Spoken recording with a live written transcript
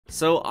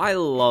So I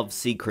love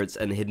secrets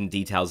and hidden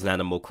details in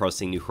Animal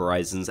Crossing New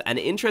Horizons, and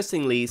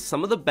interestingly,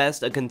 some of the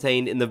best are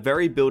contained in the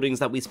very buildings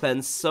that we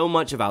spend so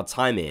much of our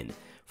time in.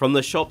 From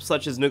the shops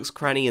such as Nook's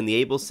Cranny and the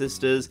Able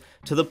Sisters,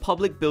 to the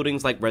public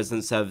buildings like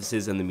Resident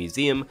Services and the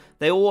museum,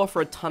 they all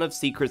offer a ton of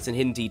secrets and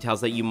hidden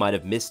details that you might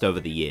have missed over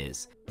the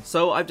years.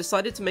 So I've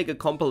decided to make a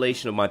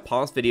compilation of my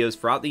past videos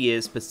throughout the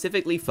years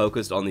specifically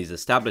focused on these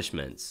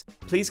establishments.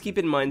 Please keep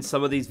in mind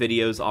some of these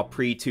videos are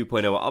pre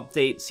 2.0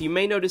 updates, so you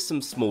may notice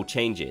some small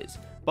changes.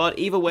 But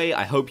either way,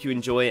 I hope you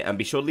enjoy it, and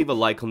be sure to leave a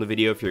like on the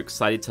video if you're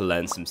excited to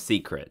learn some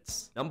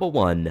secrets. Number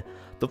 1.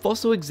 The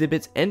fossil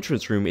exhibit's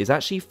entrance room is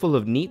actually full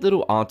of neat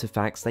little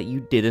artifacts that you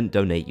didn't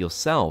donate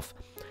yourself.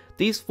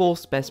 These 4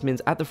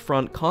 specimens at the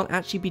front can't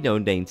actually be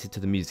donated to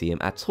the museum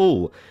at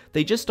all.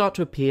 They just start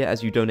to appear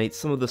as you donate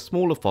some of the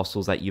smaller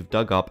fossils that you've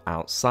dug up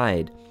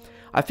outside.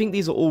 I think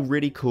these are all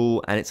really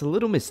cool, and it's a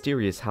little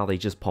mysterious how they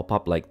just pop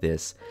up like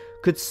this.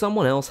 Could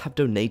someone else have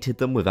donated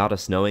them without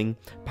us knowing?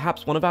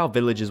 Perhaps one of our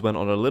villagers went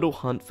on a little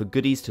hunt for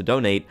goodies to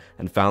donate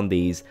and found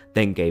these,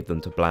 then gave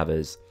them to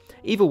Blathers.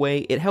 Either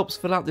way, it helps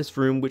fill out this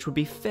room, which would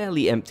be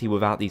fairly empty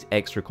without these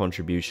extra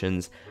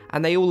contributions,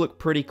 and they all look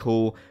pretty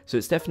cool, so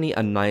it's definitely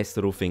a nice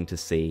little thing to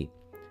see.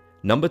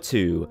 Number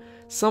 2.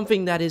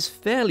 Something that is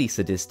fairly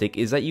sadistic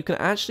is that you can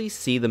actually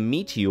see the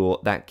meteor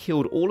that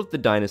killed all of the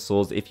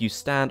dinosaurs if you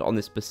stand on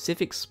this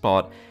specific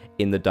spot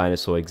in the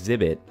dinosaur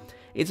exhibit.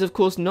 It's of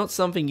course not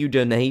something you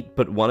donate,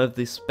 but one of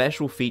the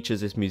special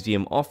features this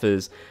museum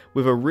offers,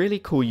 with a really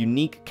cool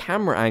unique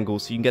camera angle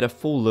so you can get a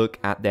full look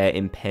at their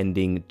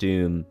impending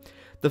doom.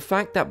 The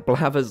fact that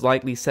Blathers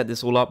likely set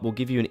this all up will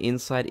give you an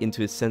insight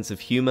into his sense of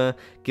humor,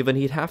 given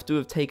he'd have to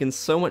have taken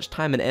so much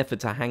time and effort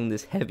to hang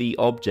this heavy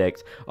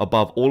object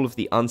above all of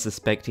the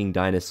unsuspecting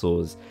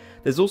dinosaurs.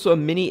 There's also a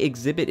mini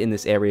exhibit in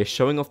this area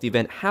showing off the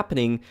event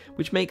happening,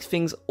 which makes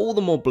things all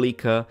the more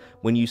bleaker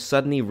when you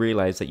suddenly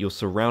realize that you're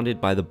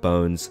surrounded by the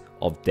bones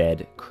of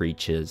dead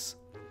creatures.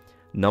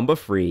 Number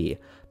 3.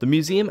 The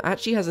museum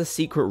actually has a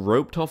secret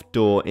roped off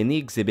door in the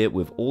exhibit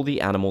with all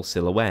the animal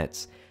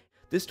silhouettes.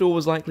 This door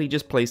was likely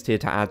just placed here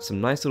to add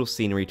some nice little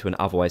scenery to an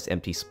otherwise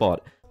empty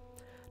spot.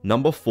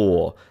 Number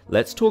 4.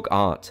 Let's talk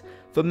art.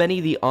 For many,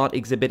 the art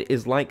exhibit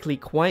is likely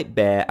quite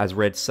bare, as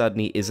Red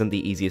certainly isn't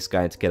the easiest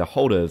guy to get a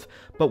hold of,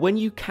 but when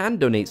you can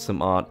donate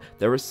some art,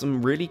 there are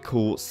some really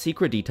cool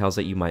secret details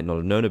that you might not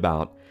have known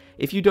about.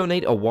 If you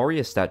donate a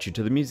warrior statue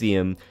to the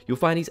museum, you'll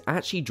find he's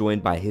actually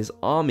joined by his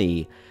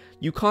army.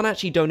 You can't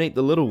actually donate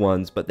the little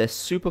ones, but they're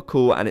super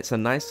cool, and it's a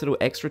nice little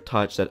extra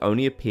touch that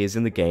only appears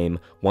in the game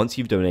once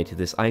you've donated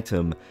this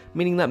item,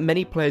 meaning that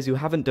many players who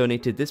haven't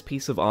donated this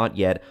piece of art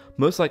yet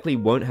most likely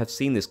won't have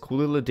seen this cool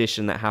little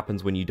addition that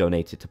happens when you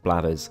donate it to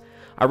Blathers.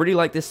 I really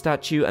like this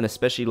statue, and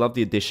especially love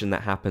the addition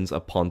that happens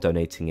upon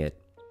donating it.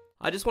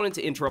 I just wanted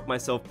to interrupt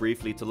myself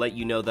briefly to let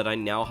you know that I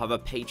now have a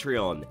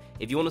Patreon.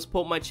 If you want to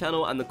support my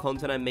channel and the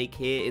content I make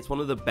here, it's one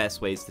of the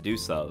best ways to do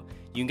so.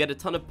 You can get a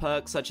ton of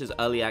perks such as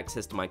early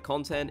access to my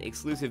content,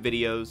 exclusive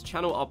videos,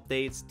 channel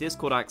updates,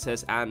 Discord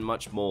access, and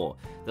much more.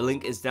 The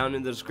link is down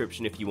in the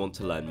description if you want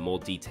to learn more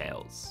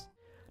details.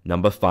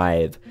 Number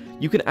 5.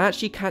 You can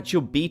actually catch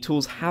your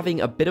beetles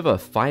having a bit of a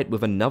fight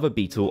with another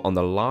beetle on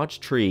the large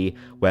tree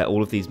where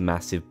all of these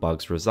massive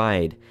bugs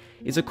reside.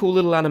 It's a cool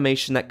little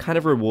animation that kind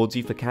of rewards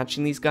you for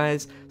catching these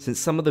guys, since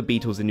some of the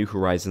beetles in New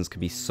Horizons can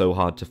be so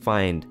hard to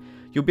find.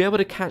 You'll be able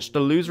to catch the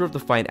loser of the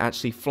fight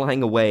actually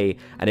flying away,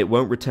 and it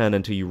won't return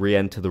until you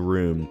re-enter the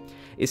room.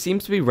 It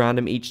seems to be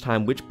random each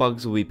time which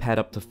bugs will be paired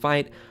up to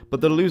fight, but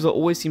the loser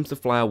always seems to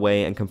fly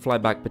away and can fly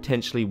back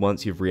potentially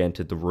once you've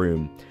re-entered the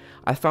room.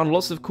 I found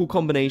lots of cool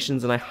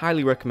combinations, and I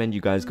highly recommend you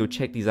guys go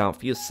check these out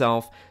for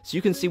yourself so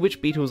you can see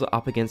which beetles are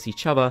up against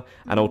each other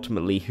and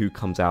ultimately who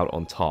comes out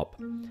on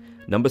top.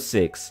 Number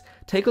 6.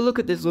 Take a look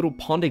at this little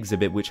pond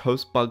exhibit which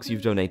hosts bugs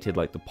you've donated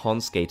like the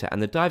pond skater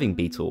and the diving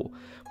beetle.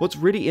 What's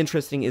really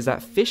interesting is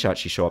that fish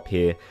actually show up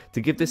here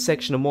to give this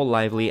section a more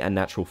lively and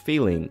natural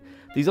feeling.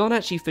 These aren't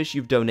actually fish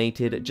you've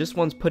donated, just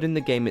ones put in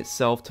the game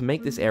itself to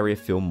make this area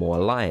feel more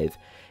alive.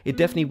 It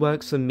definitely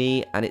works for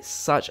me, and it's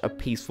such a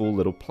peaceful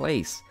little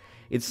place.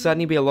 It'd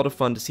certainly be a lot of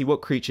fun to see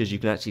what creatures you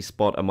can actually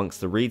spot amongst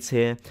the reeds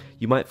here.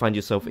 You might find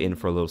yourself in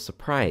for a little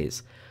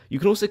surprise. You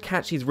can also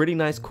catch these really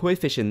nice koi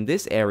fish in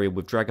this area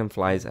with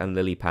dragonflies and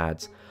lily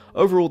pads.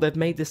 Overall, they've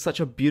made this such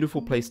a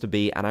beautiful place to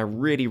be, and I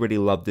really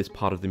love this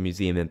part of the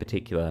museum in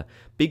particular.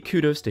 Big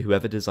kudos to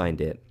whoever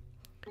designed it.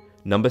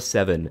 Number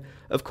 7.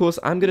 Of course,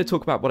 I'm going to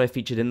talk about what I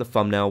featured in the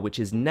thumbnail, which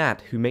is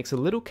Nat, who makes a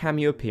little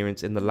cameo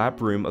appearance in the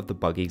lab room of the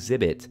bug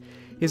exhibit.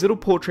 His little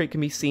portrait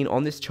can be seen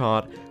on this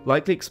chart,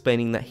 likely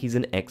explaining that he's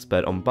an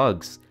expert on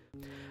bugs.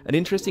 An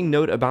interesting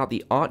note about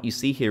the art you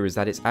see here is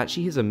that it's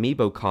actually his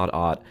amiibo card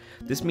art.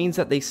 This means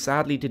that they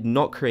sadly did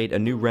not create a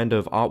new render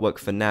of artwork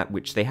for Nat,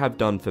 which they have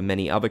done for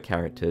many other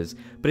characters,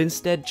 but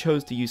instead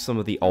chose to use some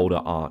of the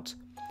older art.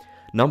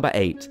 Number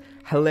 8.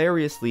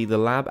 Hilariously, the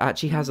lab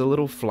actually has a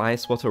little fly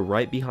swatter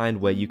right behind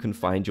where you can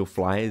find your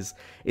flies.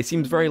 It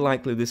seems very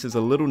likely this is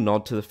a little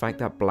nod to the fact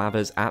that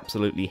Blathers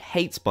absolutely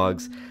hates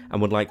bugs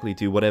and would likely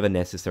do whatever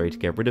necessary to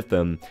get rid of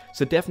them,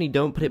 so definitely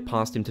don't put it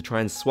past him to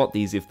try and swat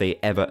these if they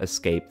ever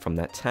escape from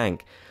that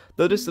tank.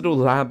 Though this little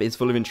lab is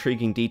full of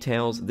intriguing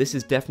details, this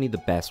is definitely the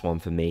best one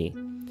for me.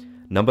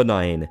 Number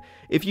 9.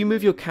 If you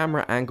move your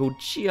camera angle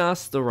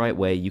just the right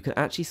way, you can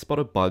actually spot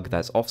a bug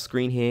that's off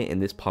screen here in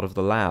this part of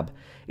the lab.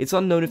 It's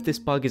unknown if this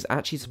bug is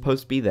actually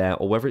supposed to be there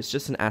or whether it's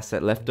just an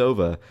asset left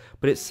over,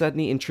 but it's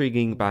certainly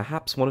intriguing,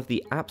 perhaps one of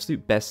the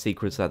absolute best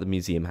secrets that the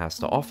museum has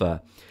to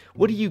offer.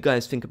 What do you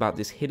guys think about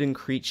this hidden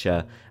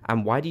creature,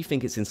 and why do you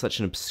think it's in such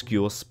an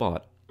obscure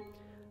spot?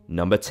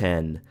 Number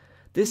 10.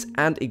 This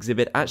ant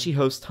exhibit actually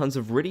hosts tons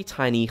of really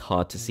tiny,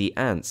 hard to see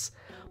ants.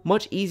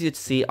 Much easier to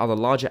see are the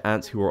larger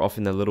ants who are off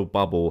in their little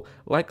bubble,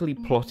 likely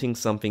plotting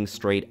something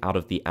straight out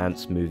of the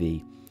Ants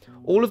movie.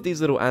 All of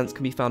these little ants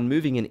can be found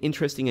moving in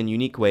interesting and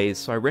unique ways,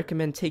 so I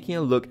recommend taking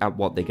a look at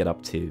what they get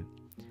up to.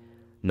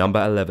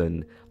 Number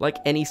 11. Like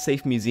any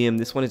safe museum,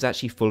 this one is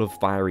actually full of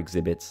fire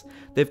exhibits.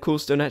 They of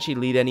course don't actually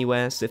lead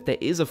anywhere, so if there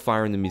is a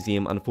fire in the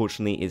museum,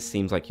 unfortunately it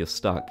seems like you're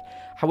stuck.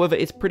 However,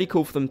 it's pretty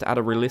cool for them to add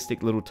a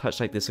realistic little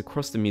touch like this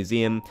across the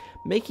museum,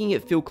 making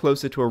it feel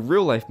closer to a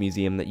real life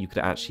museum that you could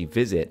actually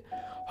visit.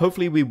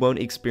 Hopefully we won't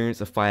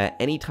experience a fire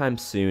anytime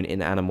soon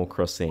in Animal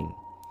Crossing.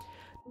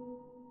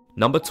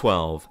 Number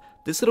 12.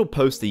 This little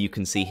poster you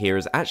can see here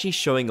is actually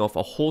showing off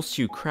a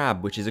horseshoe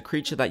crab, which is a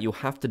creature that you'll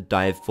have to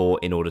dive for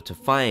in order to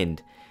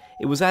find.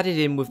 It was added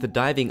in with the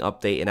diving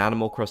update in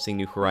Animal Crossing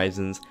New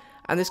Horizons,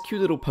 and this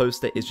cute little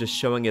poster is just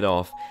showing it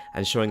off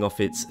and showing off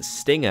its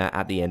stinger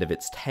at the end of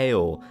its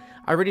tail.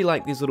 I really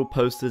like these little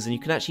posters, and you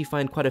can actually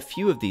find quite a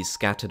few of these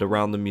scattered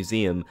around the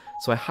museum,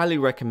 so I highly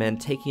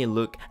recommend taking a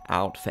look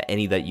out for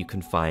any that you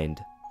can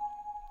find.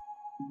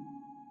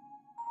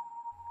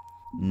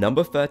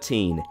 Number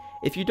 13.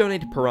 If you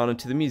donate a piranha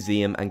to the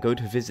museum and go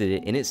to visit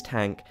it in its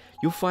tank,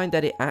 you'll find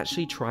that it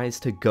actually tries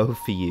to go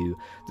for you.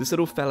 This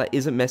little fella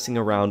isn't messing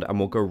around and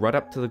will go right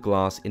up to the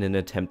glass in an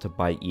attempt to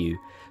bite you.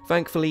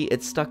 Thankfully,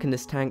 it's stuck in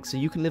this tank, so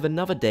you can live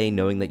another day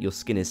knowing that your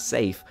skin is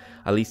safe,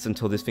 at least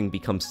until this thing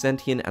becomes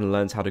sentient and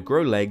learns how to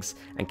grow legs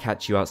and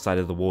catch you outside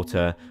of the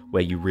water,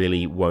 where you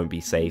really won't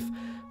be safe.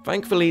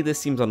 Thankfully, this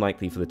seems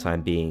unlikely for the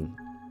time being.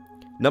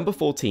 Number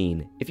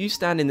 14. If you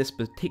stand in this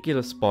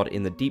particular spot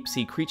in the Deep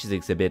Sea Creatures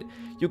exhibit,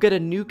 you'll get a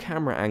new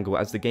camera angle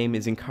as the game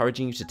is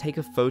encouraging you to take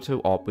a photo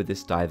op with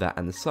this diver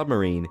and the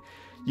submarine.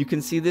 You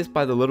can see this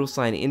by the little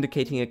sign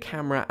indicating a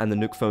camera and the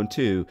Nook phone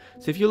too,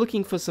 so if you're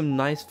looking for some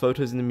nice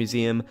photos in the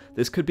museum,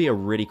 this could be a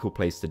really cool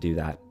place to do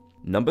that.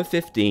 Number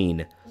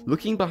 15.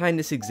 Looking behind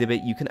this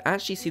exhibit, you can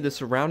actually see the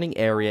surrounding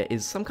area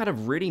is some kind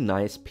of really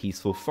nice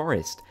peaceful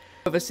forest.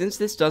 However, since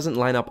this doesn't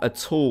line up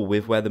at all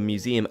with where the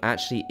museum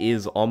actually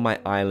is on my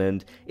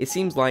island, it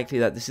seems likely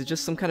that this is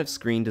just some kind of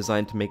screen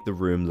designed to make the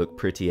room look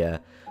prettier.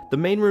 The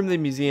main room of the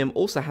museum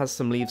also has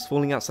some leaves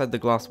falling outside the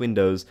glass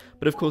windows,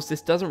 but of course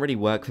this doesn't really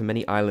work for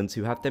many islands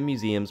who have their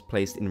museums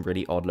placed in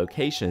really odd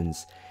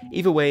locations.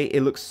 Either way,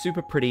 it looks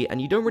super pretty, and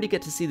you don't really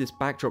get to see this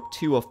backdrop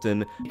too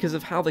often because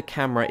of how the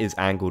camera is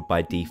angled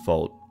by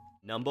default.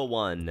 Number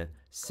 1.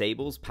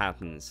 Sable's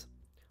Patterns.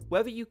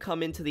 Whether you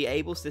come into the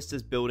Able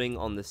Sisters building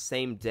on the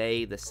same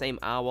day, the same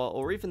hour,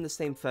 or even the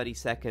same 30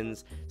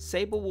 seconds,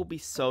 Sable will be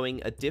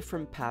sewing a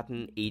different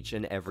pattern each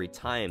and every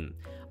time.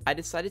 I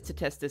decided to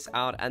test this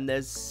out, and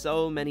there's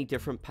so many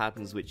different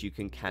patterns which you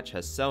can catch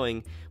her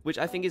sewing, which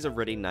I think is a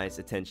really nice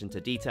attention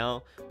to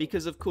detail,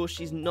 because of course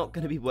she's not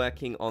going to be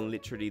working on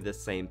literally the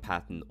same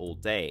pattern all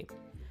day.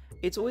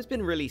 It's always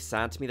been really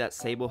sad to me that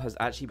Sable has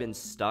actually been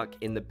stuck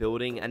in the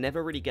building and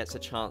never really gets a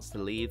chance to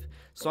leave,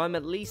 so I'm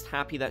at least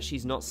happy that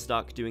she's not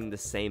stuck doing the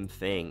same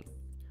thing.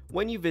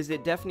 When you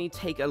visit, definitely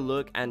take a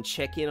look and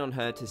check in on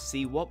her to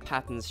see what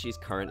patterns she's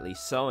currently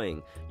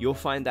sewing. You'll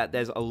find that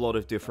there's a lot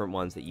of different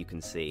ones that you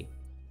can see.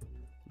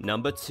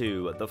 Number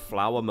 2. The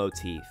flower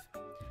motif.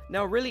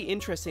 Now, really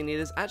interestingly,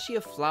 there's actually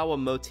a flower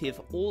motif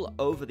all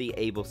over the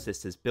Able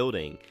Sisters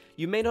building.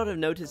 You may not have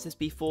noticed this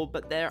before,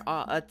 but there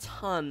are a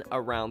ton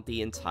around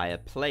the entire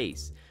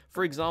place.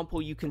 For example,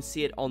 you can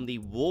see it on the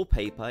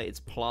wallpaper, it's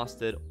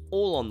plastered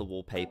all on the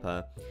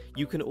wallpaper.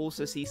 You can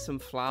also see some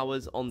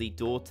flowers on the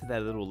door to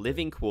their little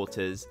living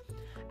quarters.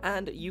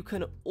 And you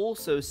can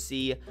also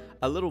see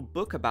a little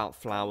book about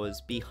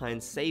flowers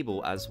behind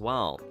Sable as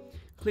well.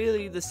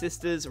 Clearly, the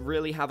sisters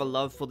really have a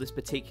love for this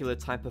particular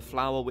type of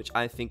flower, which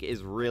I think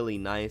is really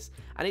nice,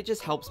 and it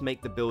just helps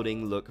make the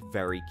building look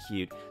very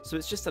cute, so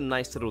it's just a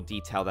nice little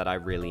detail that I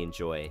really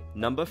enjoy.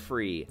 Number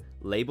 3.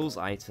 Labels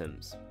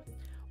items.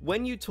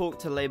 When you talk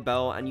to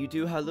Labelle and you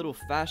do her little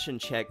fashion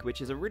check,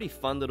 which is a really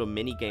fun little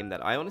mini game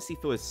that I honestly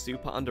feel is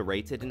super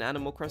underrated in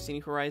Animal Crossing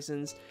New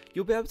Horizons,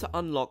 you'll be able to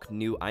unlock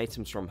new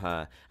items from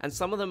her, and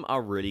some of them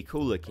are really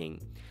cool looking.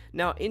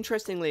 Now,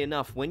 interestingly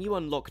enough, when you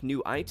unlock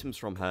new items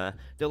from her,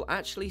 they'll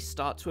actually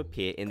start to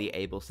appear in the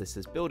Able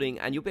Sisters building,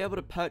 and you'll be able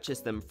to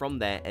purchase them from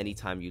there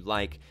anytime you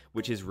like,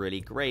 which is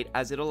really great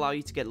as it'll allow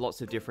you to get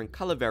lots of different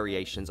color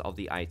variations of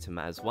the item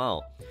as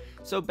well.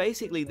 So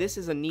basically, this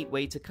is a neat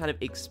way to kind of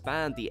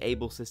expand the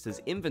Able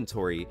Sisters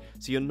inventory,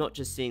 so you're not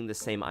just seeing the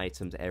same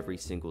items every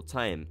single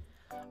time.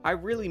 I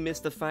really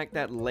miss the fact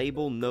that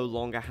Label no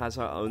longer has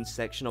her own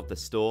section of the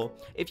store.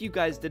 If you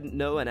guys didn't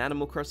know and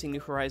Animal Crossing New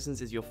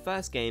Horizons is your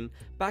first game,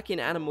 back in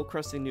Animal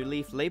Crossing New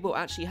Leaf, Label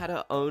actually had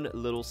her own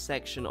little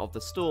section of the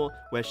store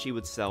where she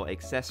would sell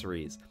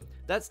accessories.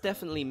 That's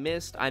definitely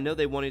missed. I know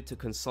they wanted to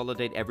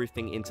consolidate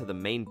everything into the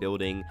main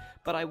building,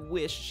 but I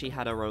wish she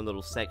had her own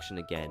little section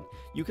again.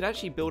 You could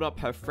actually build up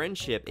her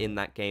friendship in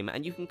that game,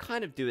 and you can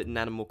kind of do it in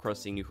Animal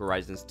Crossing New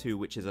Horizons 2,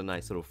 which is a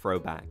nice little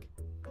throwback.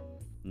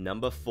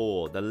 Number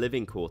 4, the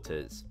living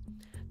quarters.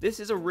 This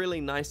is a really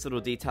nice little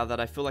detail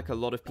that I feel like a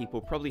lot of people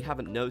probably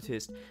haven't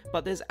noticed,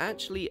 but there's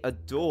actually a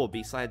door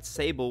beside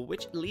Sable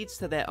which leads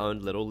to their own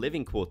little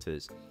living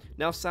quarters.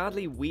 Now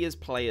sadly, we as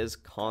players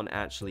can't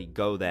actually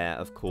go there,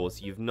 of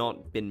course. You've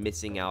not been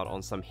missing out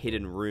on some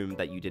hidden room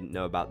that you didn't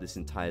know about this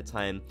entire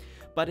time,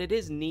 but it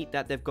is neat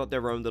that they've got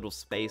their own little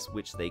space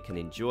which they can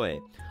enjoy.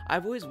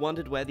 I've always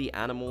wondered where the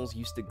animals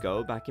used to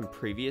go back in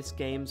previous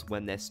games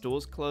when their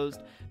stores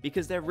closed,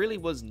 because there really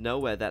was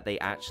nowhere that they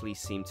actually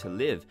seemed to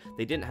live.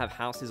 They didn't have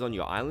houses on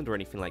your island or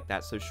anything like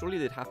that, so surely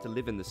they'd have to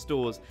live in the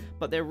stores,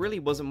 but there really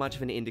wasn't much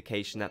of an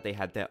indication that they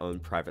had their own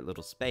private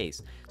little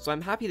space. So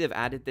I'm happy they've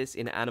added this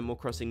in Animal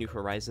Crossing New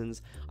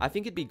Horizons. I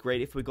think it'd be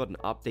great if we got an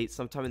update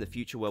sometime in the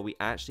future where we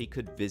actually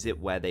could visit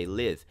where they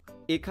live.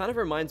 It kind of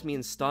reminds me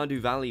in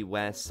Stardew Valley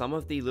where some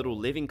of the little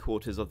living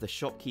quarters of the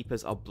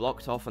shopkeepers are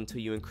blocked off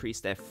until you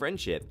increase their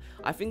friendship.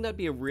 I think that'd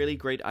be a really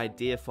great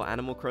idea for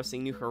Animal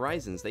Crossing New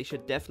Horizons. They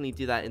should definitely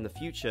do that in the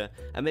future,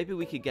 and maybe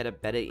we could get a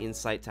better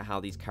insight to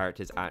how these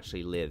characters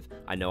actually live.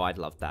 I know I'd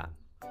love that.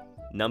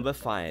 Number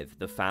 5,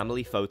 the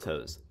family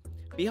photos.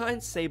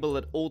 Behind Sable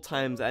at all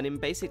times and in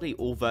basically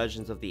all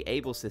versions of the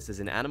Able Sisters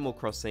in Animal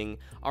Crossing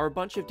are a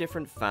bunch of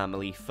different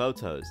family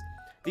photos.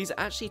 These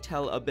actually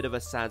tell a bit of a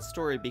sad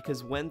story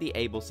because when the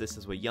Able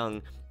Sisters were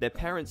young, their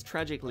parents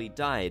tragically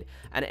died,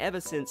 and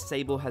ever since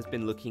Sable has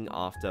been looking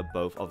after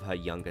both of her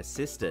younger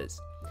sisters.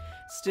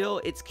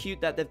 Still, it's cute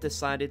that they've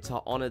decided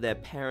to honor their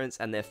parents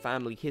and their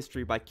family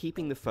history by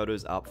keeping the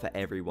photos up for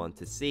everyone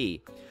to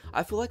see.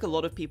 I feel like a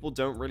lot of people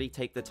don't really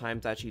take the time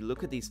to actually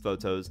look at these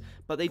photos,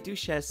 but they do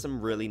share some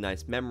really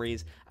nice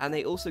memories, and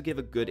they also give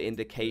a good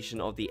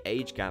indication of the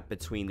age gap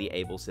between the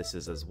Able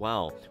Sisters as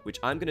well, which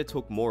I'm going to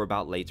talk more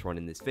about later on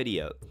in this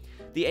video.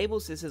 The Able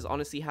Sisters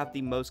honestly have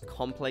the most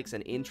complex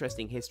and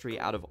interesting history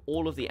out of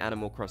all of the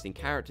Animal Crossing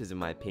characters in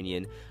my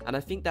opinion, and I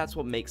think that's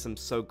what makes them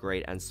so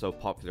great and so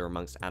popular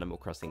amongst Animal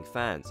Crossing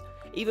fans.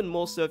 Even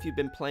more so if you've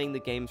been playing the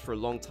games for a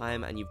long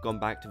time and you've gone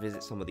back to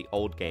visit some of the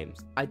old games.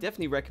 I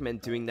definitely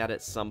recommend doing that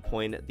at some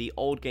point. The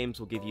old games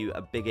will give you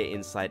a bigger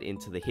insight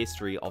into the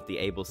history of the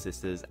Able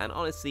Sisters, and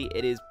honestly,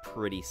 it is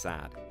pretty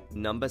sad.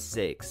 Number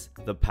 6,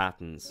 the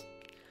patterns.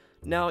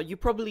 Now, you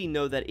probably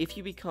know that if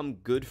you become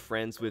good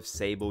friends with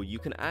Sable, you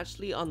can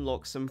actually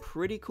unlock some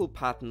pretty cool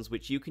patterns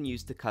which you can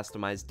use to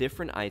customize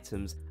different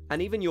items,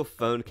 and even your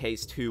phone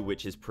case too,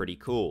 which is pretty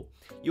cool.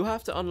 You'll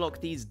have to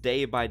unlock these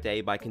day by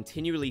day by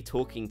continually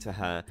talking to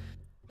her,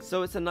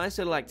 so it's a nice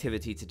little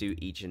activity to do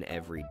each and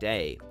every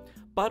day.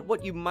 But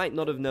what you might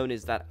not have known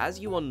is that as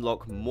you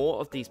unlock more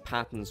of these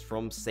patterns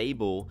from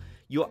Sable,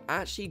 you're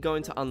actually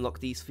going to unlock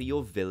these for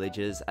your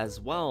villagers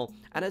as well,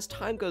 and as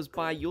time goes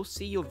by, you'll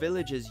see your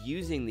villagers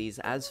using these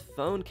as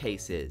phone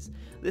cases.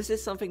 This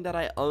is something that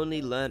I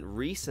only learned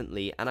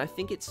recently, and I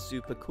think it's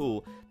super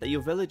cool that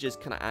your villagers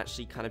can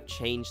actually kind of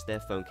change their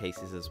phone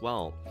cases as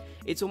well.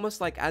 It's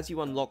almost like as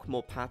you unlock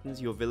more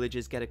patterns, your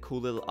villagers get a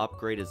cool little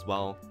upgrade as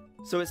well.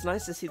 So it's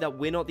nice to see that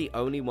we're not the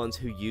only ones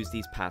who use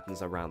these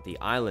patterns around the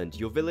island.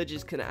 Your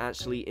villagers can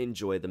actually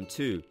enjoy them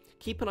too.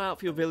 Keep an eye out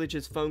for your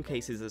villagers' phone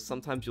cases, as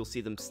sometimes you'll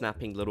see them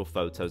snapping little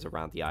photos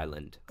around the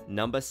island.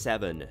 Number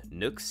 7,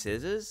 Nook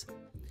Scissors?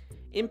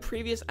 In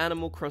previous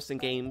Animal Crossing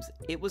games,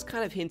 it was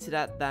kind of hinted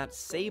at that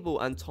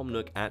Sable and Tom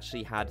Nook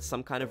actually had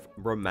some kind of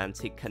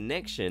romantic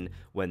connection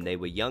when they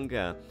were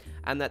younger,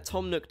 and that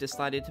Tom Nook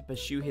decided to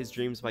pursue his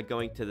dreams by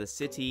going to the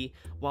city,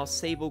 while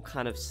Sable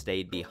kind of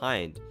stayed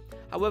behind.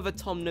 However,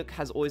 Tom Nook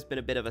has always been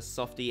a bit of a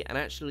softie and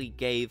actually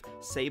gave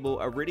Sable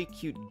a really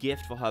cute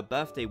gift for her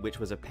birthday, which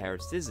was a pair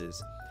of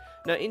scissors.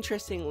 Now,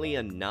 interestingly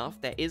enough,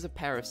 there is a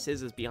pair of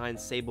scissors behind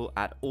Sable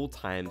at all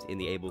times in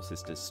the Able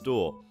Sisters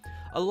store.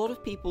 A lot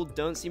of people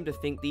don't seem to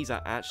think these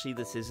are actually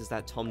the scissors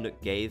that Tom Nook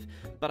gave,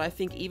 but I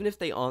think even if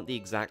they aren't the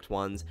exact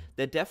ones,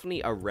 they're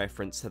definitely a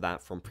reference to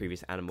that from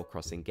previous Animal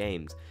Crossing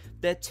games.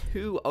 They're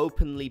too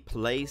openly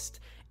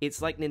placed.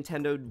 It's like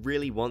Nintendo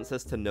really wants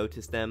us to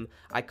notice them.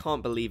 I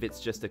can't believe it's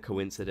just a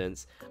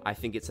coincidence. I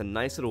think it's a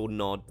nice little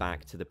nod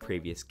back to the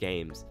previous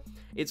games.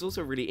 It's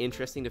also really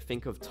interesting to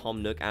think of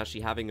Tom Nook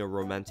actually having a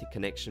romantic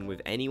connection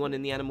with anyone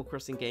in the Animal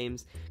Crossing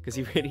games, because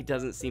he really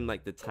doesn't seem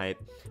like the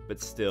type, but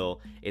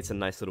still, it's a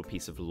nice little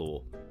piece of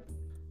lore.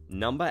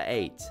 Number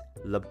 8.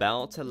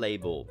 Labelle to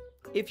Label.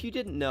 If you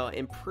didn't know,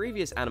 in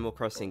previous Animal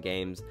Crossing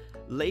games,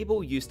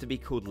 Label used to be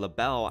called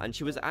Labelle and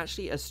she was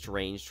actually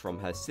estranged from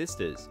her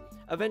sisters.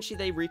 Eventually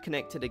they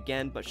reconnected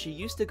again, but she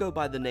used to go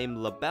by the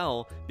name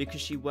Labelle because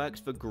she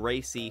worked for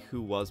Gracie,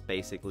 who was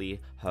basically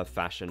her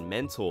fashion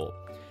mentor.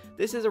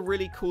 This is a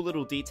really cool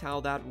little detail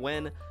that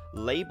when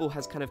Label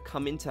has kind of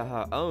come into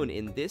her own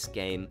in this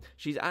game,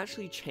 she's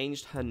actually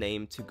changed her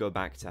name to go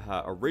back to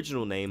her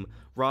original name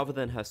rather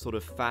than her sort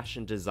of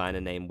fashion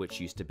designer name,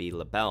 which used to be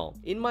Labelle.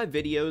 In my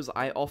videos,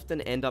 I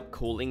often end up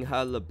calling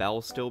her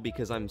Labelle still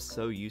because I'm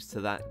so used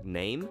to that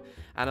name,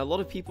 and a lot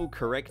of people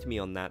correct me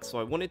on that, so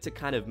I wanted to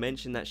kind of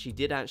mention that she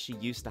did actually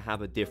used to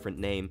have a different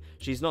name.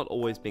 She's not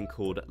always been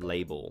called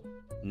Label.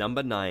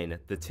 Number 9.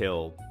 The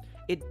Till.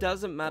 It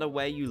doesn't matter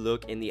where you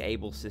look in the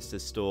Able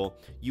Sisters store,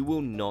 you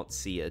will not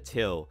see a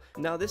till.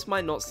 Now this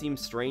might not seem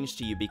strange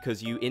to you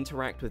because you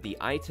interact with the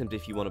items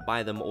if you want to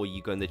buy them, or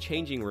you go in the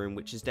changing room,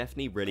 which is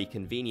definitely really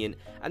convenient,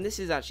 and this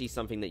is actually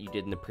something that you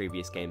did in the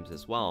previous games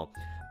as well.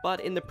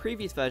 But in the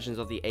previous versions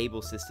of the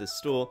Able Sisters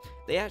store,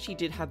 they actually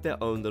did have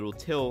their own little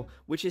till,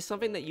 which is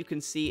something that you can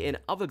see in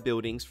other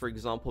buildings, for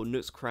example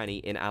Nook's Cranny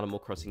in Animal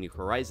Crossing New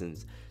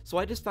Horizons. So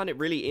I just found it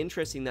really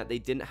interesting that they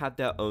didn't have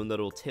their own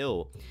little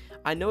till.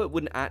 I know it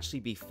wouldn't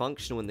actually be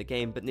functional in the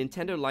game, but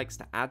Nintendo likes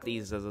to add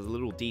these as a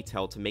little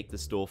detail to make the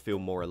store feel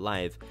more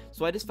alive.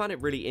 So I just found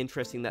it really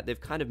interesting that they've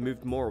kind of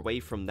moved more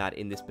away from that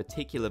in this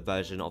particular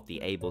version of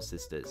the Able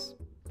Sisters.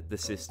 The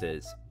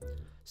Sisters.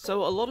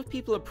 So a lot of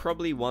people are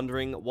probably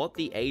wondering what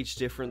the age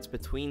difference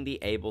between the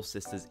Able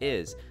Sisters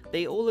is.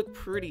 They all look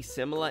pretty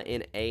similar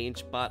in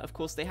age, but of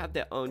course they have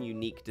their own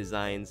unique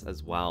designs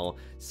as well,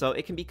 so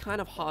it can be kind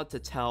of hard to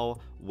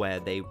tell where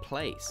they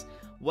place.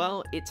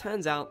 Well, it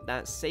turns out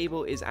that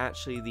Sable is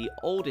actually the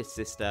oldest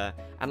sister,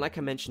 and like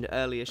I mentioned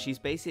earlier, she's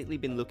basically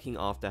been looking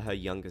after her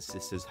younger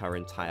sisters her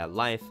entire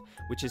life,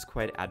 which is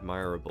quite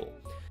admirable.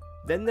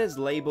 Then there's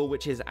Label,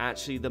 which is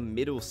actually the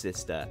middle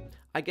sister.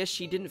 I guess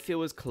she didn't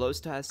feel as close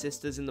to her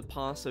sisters in the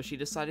past, so she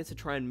decided to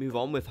try and move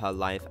on with her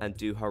life and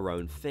do her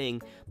own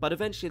thing, but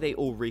eventually they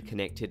all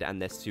reconnected and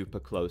they're super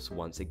close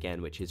once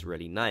again, which is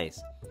really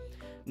nice.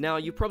 Now,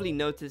 you probably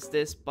noticed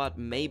this, but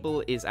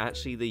Mabel is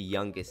actually the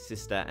youngest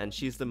sister and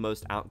she's the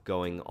most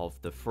outgoing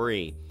of the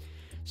three.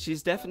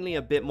 She's definitely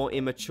a bit more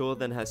immature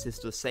than her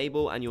sister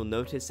Sable, and you'll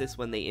notice this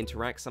when they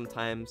interact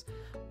sometimes,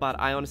 but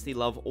I honestly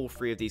love all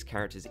three of these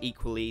characters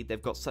equally.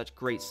 They've got such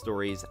great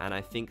stories, and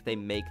I think they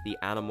make the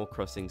Animal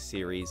Crossing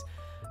series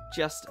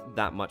just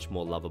that much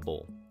more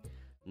lovable.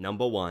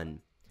 Number 1.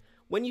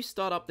 When you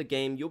start up the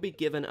game, you'll be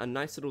given a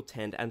nice little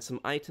tent and some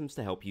items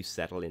to help you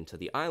settle into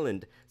the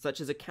island, such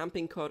as a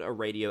camping cot, a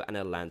radio, and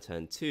a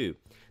lantern too.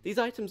 These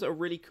items are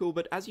really cool,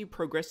 but as you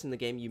progress in the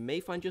game, you may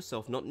find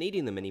yourself not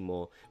needing them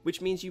anymore, which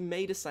means you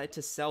may decide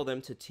to sell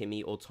them to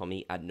Timmy or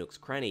Tommy at Nook's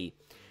Cranny.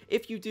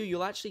 If you do,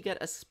 you'll actually get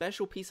a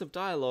special piece of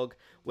dialogue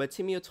where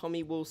Timmy or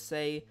Tommy will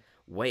say,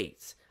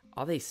 "Wait,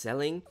 are they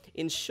selling?"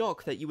 in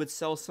shock that you would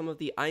sell some of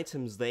the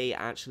items they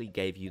actually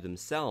gave you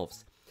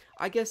themselves.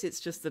 I guess it's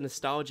just the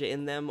nostalgia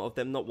in them of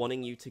them not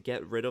wanting you to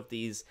get rid of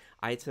these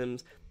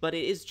items, but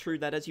it is true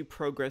that as you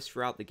progress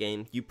throughout the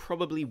game, you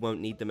probably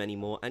won't need them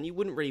anymore and you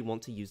wouldn't really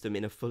want to use them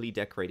in a fully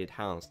decorated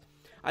house.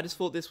 I just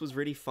thought this was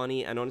really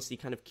funny and honestly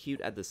kind of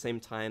cute at the same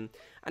time,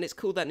 and it's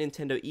cool that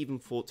Nintendo even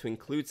thought to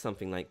include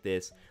something like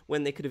this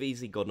when they could have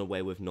easily gotten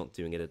away with not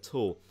doing it at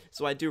all,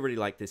 so I do really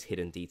like this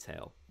hidden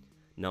detail.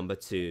 Number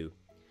 2.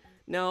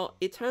 Now,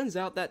 it turns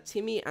out that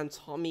Timmy and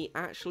Tommy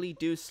actually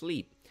do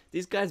sleep.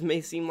 These guys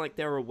may seem like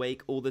they're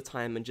awake all the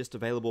time and just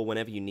available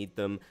whenever you need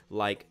them,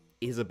 like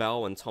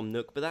Isabelle and Tom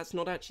Nook, but that's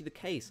not actually the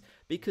case,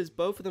 because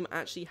both of them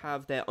actually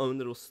have their own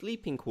little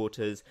sleeping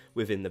quarters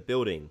within the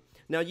building.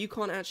 Now, you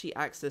can't actually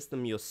access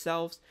them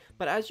yourselves,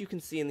 but as you can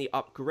see in the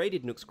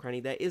upgraded Nook's Cranny,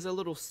 there is a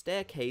little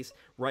staircase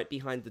right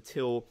behind the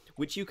till,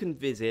 which you can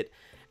visit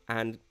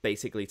and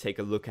basically take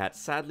a look at.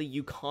 Sadly,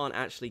 you can't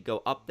actually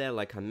go up there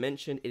like I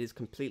mentioned, it is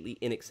completely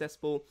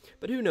inaccessible,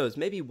 but who knows,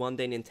 maybe one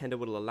day Nintendo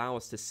will allow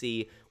us to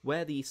see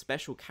where the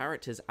special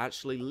characters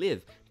actually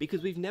live,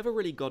 because we've never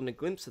really gotten a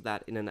glimpse of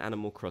that in an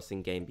Animal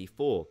Crossing game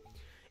before.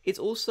 It's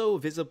also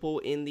visible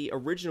in the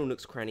original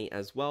Nook's Cranny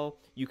as well.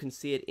 You can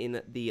see it in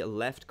the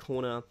left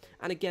corner,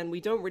 and again, we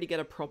don't really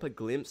get a proper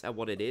glimpse at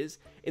what it is.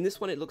 In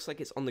this one it looks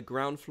like it's on the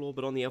ground floor,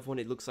 but on the other one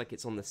it looks like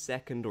it's on the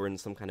second or in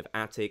some kind of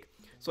attic.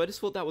 So I just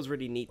thought that was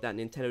really neat that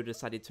Nintendo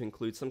decided to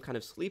include some kind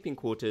of sleeping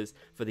quarters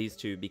for these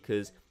two,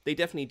 because they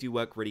definitely do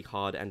work really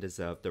hard and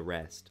deserve the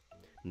rest.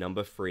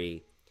 Number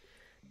 3.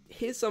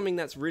 Here's something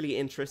that's really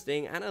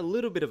interesting and a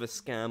little bit of a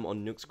scam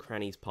on Nook's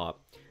Cranny's part.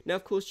 Now,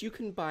 of course, you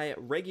can buy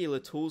regular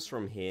tools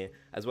from here,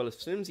 as well as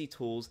flimsy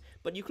tools,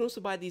 but you can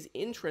also buy these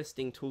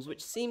interesting tools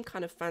which seem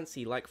kind of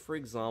fancy, like, for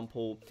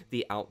example,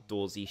 the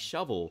outdoorsy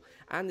shovel,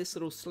 and this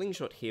little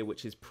slingshot here,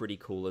 which is pretty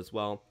cool as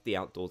well, the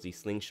outdoorsy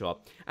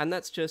slingshot. And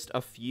that's just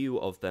a few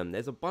of them.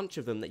 There's a bunch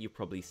of them that you've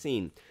probably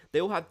seen. They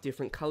all have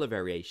different color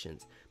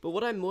variations. But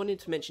what I'm wanting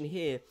to mention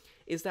here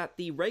is that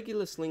the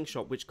regular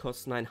slingshot, which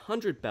costs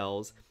 900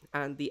 bells,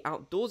 and the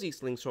outdoorsy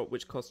slingshot,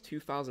 which costs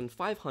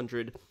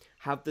 2,500,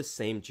 have the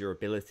same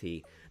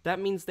durability. That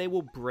means they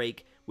will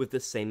break with the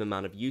same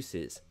amount of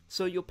uses.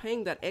 So you're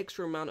paying that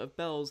extra amount of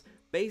bells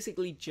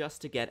basically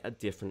just to get a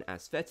different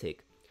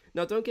aesthetic.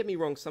 Now don't get me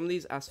wrong, some of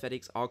these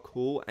aesthetics are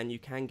cool and you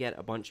can get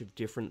a bunch of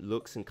different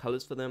looks and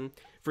colors for them.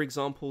 For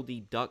example,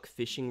 the duck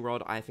fishing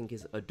rod I think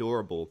is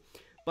adorable.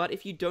 But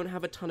if you don't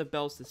have a ton of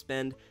bells to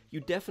spend,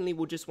 you definitely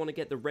will just want to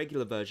get the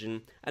regular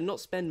version and not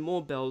spend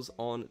more bells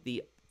on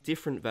the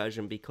different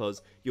version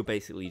because you're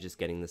basically just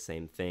getting the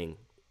same thing.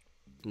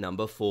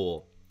 Number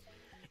 4.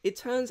 It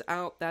turns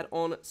out that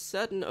on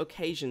certain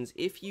occasions,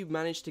 if you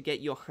manage to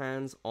get your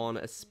hands on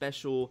a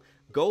special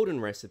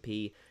golden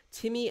recipe,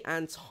 Timmy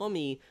and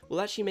Tommy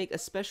will actually make a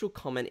special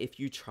comment if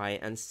you try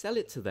and sell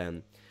it to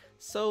them.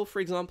 So, for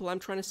example, I'm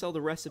trying to sell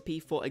the recipe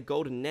for a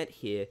golden net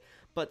here,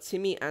 but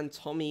Timmy and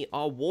Tommy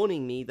are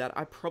warning me that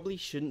I probably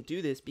shouldn't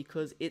do this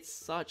because it's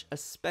such a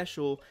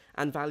special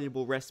and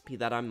valuable recipe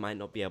that I might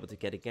not be able to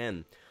get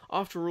again.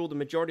 After all, the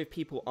majority of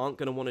people aren't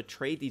going to want to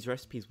trade these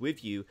recipes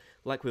with you,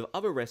 like with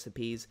other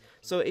recipes,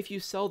 so if you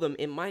sell them,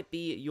 it might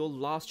be your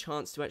last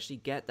chance to actually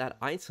get that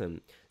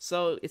item.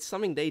 So it's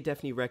something they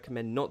definitely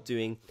recommend not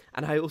doing,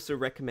 and I also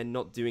recommend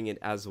not doing it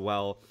as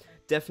well.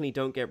 Definitely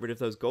don't get rid of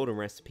those golden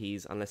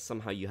recipes unless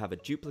somehow you have a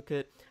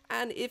duplicate,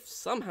 and if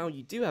somehow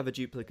you do have a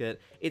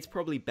duplicate, it's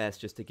probably best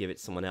just to give it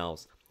to someone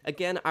else.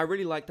 Again, I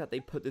really like that they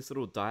put this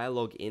little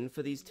dialogue in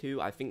for these two.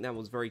 I think that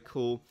was very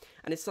cool,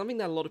 and it's something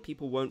that a lot of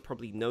people won't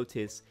probably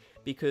notice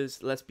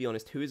because, let's be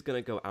honest, who is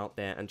going to go out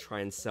there and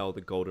try and sell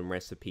the golden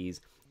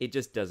recipes? It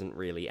just doesn't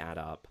really add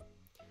up.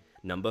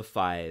 Number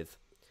 5.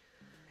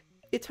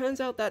 It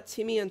turns out that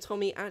Timmy and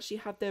Tommy actually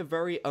have their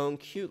very own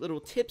cute little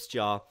tips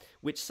jar,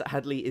 which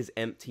sadly is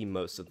empty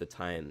most of the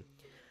time.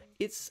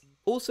 It's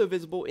also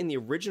visible in the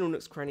original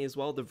Nook's Cranny as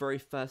well, the very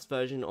first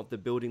version of the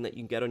building that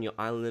you can get on your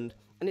island,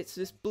 and it's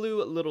this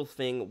blue little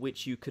thing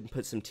which you can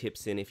put some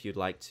tips in if you'd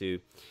like to.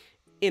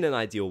 In an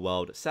ideal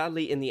world.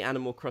 Sadly, in the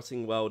Animal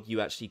Crossing world,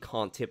 you actually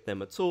can't tip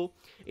them at all.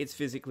 It's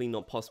physically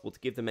not possible to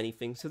give them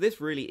anything, so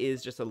this really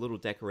is just a little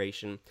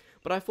decoration.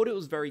 But I thought it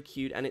was very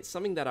cute, and it's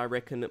something that I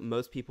reckon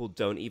most people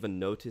don't even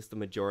notice the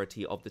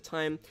majority of the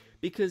time,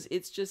 because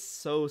it's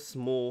just so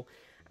small,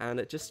 and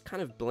it just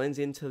kind of blends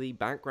into the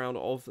background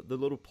of the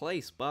little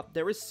place. But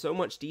there is so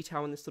much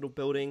detail in this little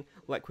building,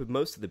 like with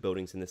most of the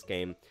buildings in this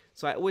game,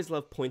 so I always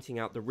love pointing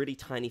out the really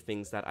tiny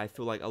things that I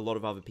feel like a lot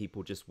of other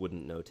people just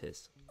wouldn't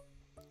notice.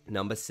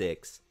 Number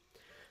 6.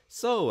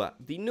 So,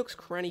 the Nook's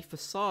Cranny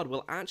facade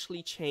will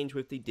actually change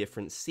with the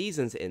different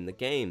seasons in the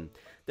game.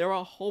 There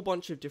are a whole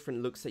bunch of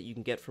different looks that you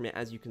can get from it,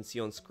 as you can see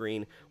on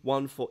screen,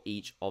 one for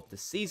each of the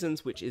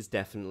seasons, which is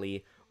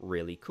definitely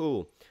really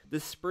cool.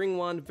 The spring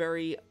one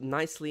very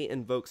nicely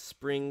invokes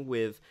spring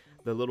with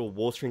the little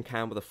watering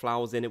can with the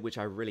flowers in it, which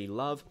I really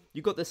love.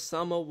 You got the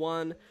summer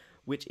one,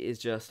 which is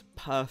just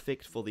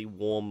perfect for the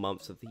warm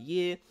months of the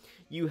year.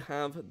 You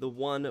have the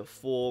one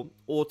for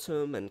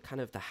autumn and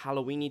kind of the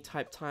Halloween-y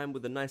type time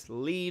with the nice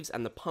leaves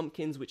and the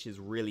pumpkins, which is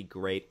really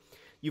great.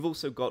 You've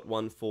also got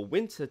one for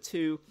winter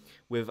too,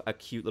 with a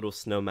cute little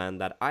snowman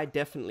that I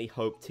definitely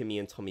hope Timmy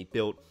and Tommy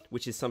built,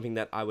 which is something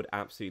that I would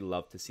absolutely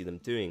love to see them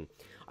doing.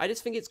 I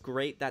just think it's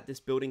great that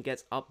this building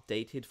gets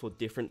updated for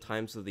different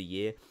times of the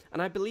year,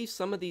 and I believe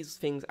some of these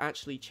things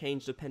actually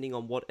change depending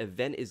on what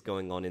event is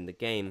going on in the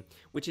game,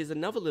 which is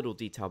another little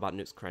detail about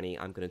Nook's Cranny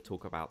I'm going to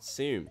talk about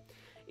soon.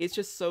 It's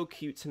just so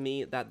cute to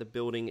me that the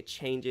building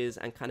changes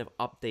and kind of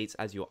updates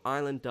as your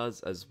island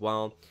does as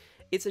well.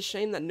 It's a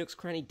shame that Nook's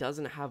Cranny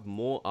doesn't have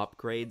more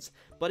upgrades,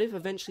 but if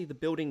eventually the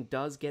building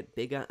does get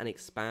bigger and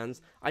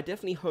expands, I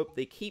definitely hope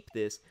they keep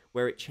this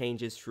where it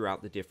changes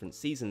throughout the different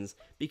seasons,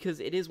 because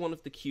it is one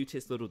of the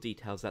cutest little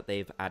details that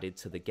they've added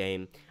to the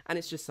game, and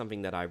it's just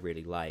something that I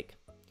really like.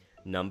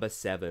 Number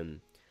 7.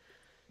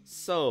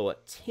 So,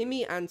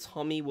 Timmy and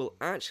Tommy will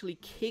actually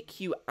kick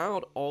you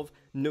out of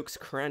Nook's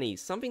Cranny,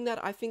 something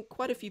that I think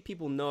quite a few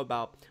people know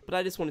about, but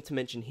I just wanted to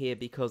mention here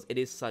because it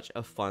is such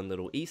a fun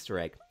little Easter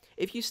egg.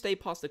 If you stay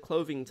past the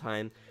closing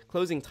time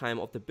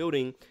of the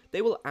building,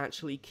 they will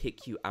actually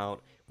kick you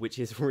out, which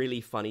is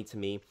really funny to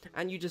me,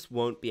 and you just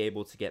won't be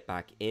able to get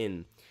back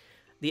in.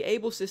 The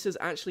Able Sisters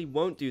actually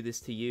won't do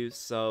this to you,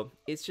 so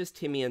it's just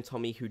Timmy and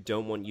Tommy who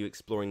don't want you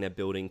exploring their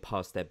building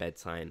past their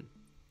bedtime.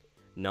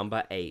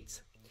 Number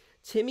 8.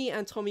 Timmy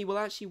and Tommy will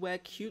actually wear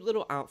cute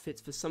little outfits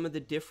for some of the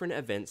different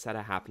events that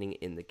are happening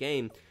in the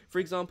game. For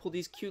example,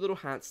 these cute little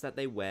hats that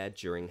they wear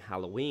during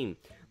Halloween.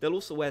 They'll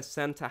also wear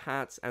Santa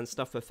hats and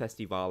stuff for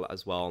Festival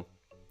as well,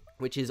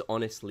 which is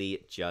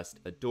honestly just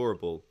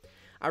adorable.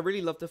 I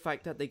really love the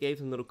fact that they gave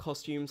them little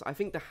costumes. I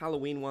think the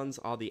Halloween ones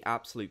are the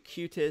absolute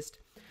cutest,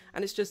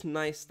 and it's just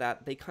nice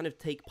that they kind of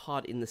take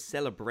part in the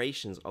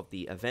celebrations of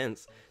the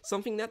events,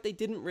 something that they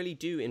didn't really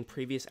do in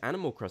previous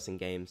Animal Crossing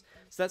games.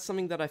 So that's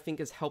something that I think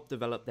has helped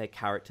develop their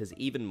characters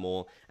even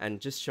more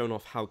and just shown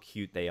off how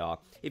cute they are.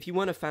 If you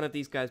weren't a fan of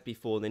these guys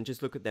before, then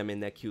just look at them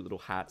in their cute little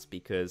hats,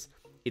 because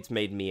it's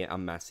made me a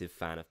massive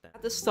fan of them.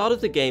 At the start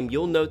of the game,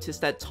 you'll notice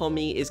that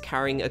Tommy is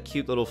carrying a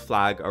cute little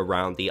flag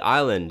around the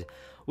island.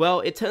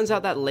 Well, it turns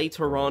out that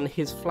later on,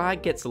 his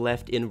flag gets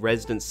left in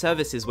resident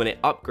services when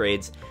it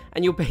upgrades,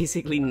 and you'll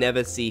basically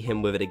never see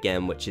him with it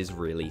again, which is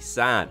really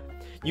sad.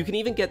 You can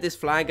even get this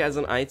flag as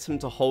an item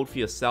to hold for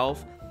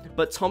yourself,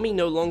 but Tommy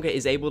no longer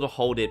is able to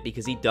hold it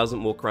because he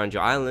doesn't walk around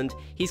your island.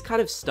 He's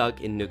kind of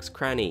stuck in Nook's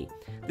Cranny.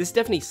 This is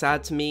definitely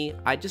sad to me.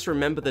 I just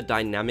remember the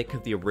dynamic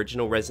of the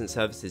original Resident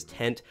Services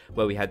tent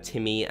where we had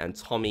Timmy and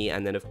Tommy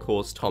and then of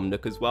course Tom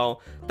Nook as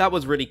well. That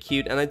was really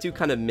cute, and I do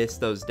kind of miss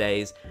those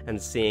days and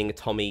seeing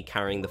Tommy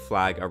carrying the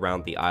flag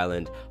around the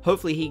island.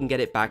 Hopefully he can get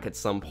it back at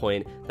some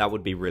point. That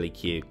would be really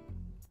cute.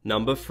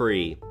 Number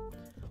 3.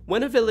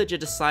 When a villager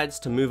decides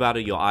to move out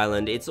of your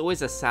island, it's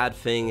always a sad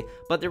thing,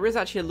 but there is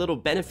actually a little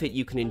benefit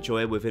you can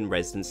enjoy within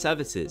resident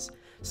services.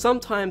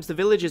 Sometimes the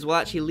villagers will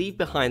actually leave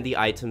behind the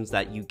items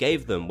that you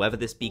gave them, whether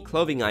this be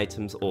clothing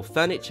items or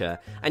furniture,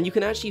 and you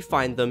can actually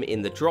find them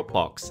in the drop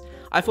box.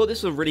 I thought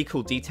this was a really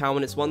cool detail,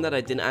 and it's one that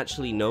I didn't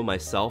actually know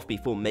myself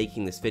before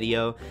making this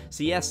video.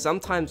 So yes,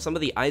 sometimes some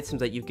of the items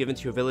that you've given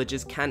to your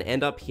villagers can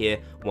end up here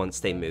once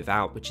they move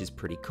out, which is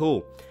pretty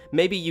cool.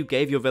 Maybe you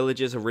gave your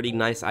villagers a really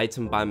nice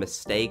item by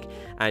mistake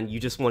and you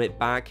just want it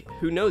back.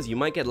 Who knows, you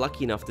might get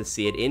lucky enough to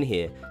see it in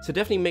here. So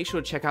definitely make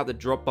sure to check out the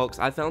Dropbox.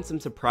 I found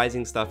some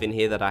surprising stuff in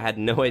here that I had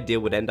no idea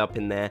would end up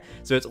in there,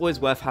 so it's always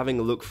worth having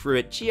a look through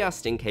it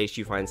just in case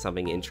you find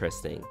something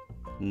interesting.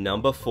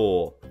 Number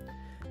 4.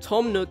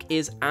 Tom Nook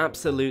is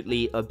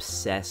absolutely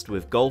obsessed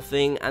with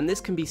golfing, and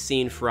this can be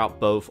seen throughout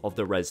both of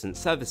the resident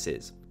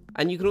services.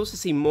 And you can also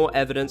see more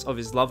evidence of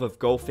his love of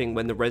golfing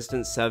when the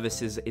resident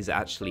services is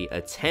actually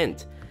a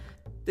tent.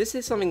 This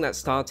is something that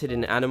started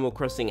in Animal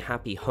Crossing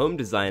Happy Home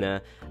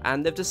Designer,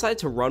 and they've decided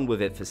to run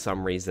with it for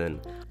some reason.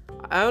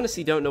 I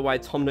honestly don't know why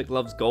Tom Nook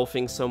loves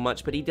golfing so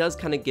much, but he does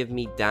kind of give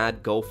me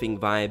dad golfing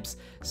vibes,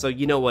 so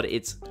you know what,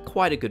 it's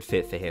quite a good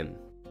fit for him.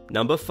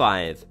 Number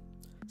 5.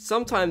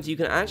 Sometimes you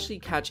can actually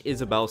catch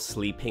Isabelle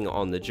sleeping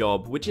on the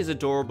job, which is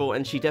adorable,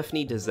 and she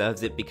definitely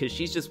deserves it because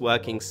she's just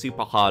working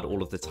super hard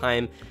all of the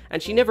time and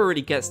she never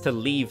really gets to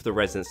leave the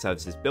resident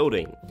services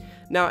building.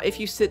 Now, if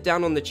you sit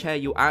down on the chair,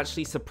 you'll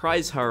actually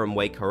surprise her and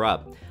wake her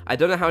up. I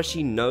don't know how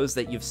she knows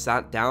that you've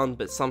sat down,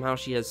 but somehow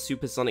she has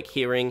supersonic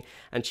hearing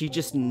and she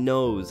just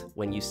knows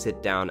when you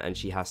sit down and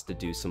she has to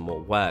do some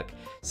more work.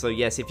 So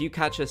yes, if you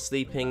catch her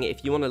sleeping,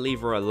 if you want to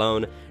leave her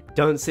alone,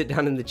 don't sit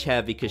down in the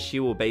chair because she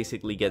will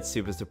basically get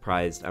super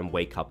surprised and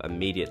wake up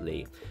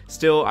immediately.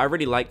 Still, I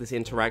really like this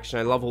interaction.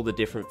 I love all the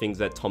different things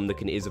that Tom Nook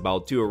and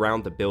Isabelle do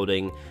around the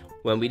building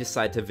when we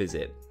decide to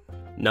visit.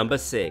 Number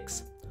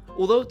 6.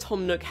 Although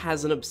Tom Nook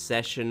has an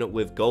obsession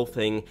with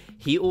golfing,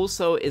 he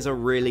also is a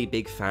really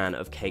big fan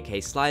of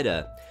KK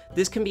Slider.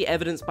 This can be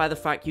evidenced by the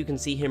fact you can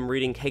see him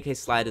reading KK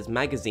Slider's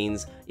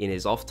magazines in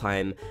his off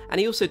time,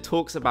 and he also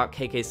talks about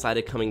KK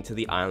Slider coming to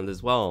the island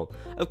as well.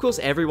 Of course,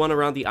 everyone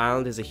around the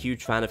island is a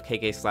huge fan of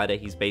KK Slider.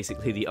 He's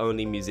basically the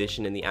only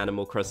musician in the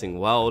Animal Crossing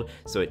world,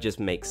 so it just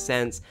makes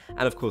sense.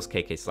 And of course,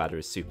 KK Slider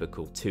is super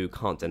cool too,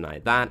 can't deny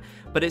that.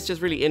 But it's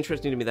just really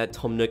interesting to me that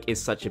Tom Nook is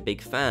such a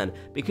big fan,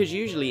 because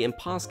usually in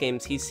past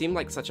games he seemed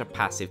like such a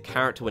passive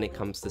character when it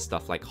comes to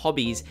stuff like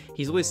hobbies.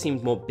 He's always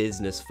seemed more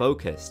business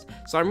focused.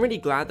 So I'm really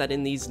glad that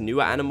in these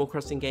newer Animal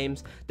Crossing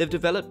games, they've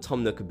developed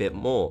Tom Nook a bit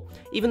more.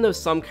 Even though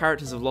some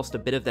characters have lost a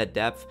bit of their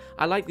depth,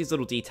 I like these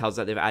little details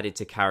that they've added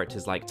to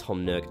characters like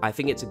Tom Nook. I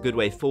think it's a good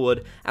way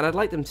forward, and I'd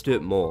like them to do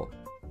it more.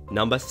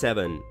 Number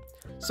 7.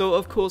 So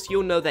of course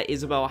you'll know that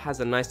Isabelle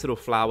has a nice little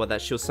flower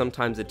that she'll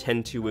sometimes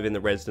attend to within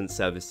the resident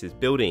services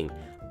building.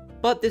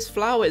 But this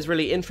flower is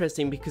really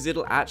interesting because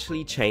it'll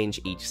actually change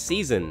each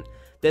season.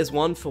 There's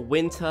one for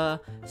winter,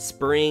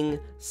 spring,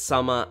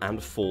 summer,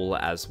 and fall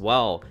as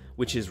well,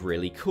 which is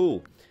really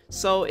cool.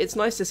 So it's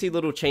nice to see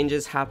little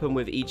changes happen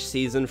with each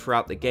season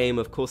throughout the game.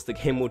 Of course, the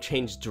game will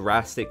change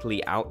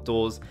drastically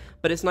outdoors,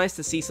 but it's nice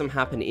to see some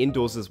happen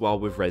indoors as well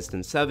with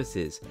resident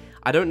services.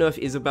 I don't know if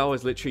Isabelle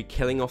is literally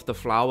killing off the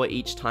flower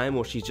each time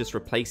or she's just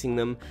replacing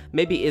them.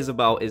 Maybe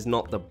Isabelle is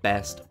not the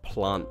best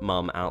plant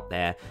mum out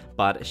there,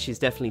 but she's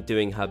definitely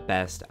doing her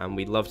best, and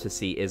we'd love to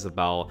see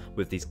Isabelle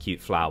with these cute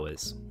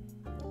flowers.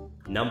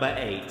 Number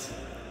 8.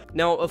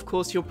 Now, of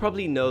course, you'll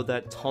probably know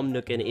that Tom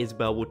Nook and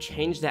Isabelle will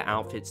change their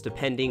outfits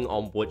depending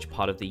on which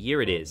part of the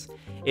year it is.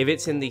 If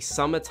it's in the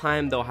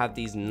summertime, they'll have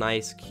these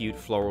nice, cute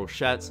floral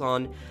shirts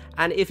on,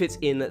 and if it's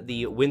in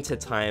the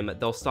wintertime,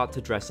 they'll start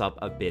to dress up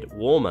a bit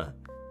warmer.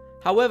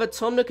 However,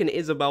 Tom Nook and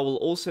Isabelle will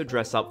also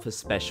dress up for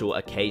special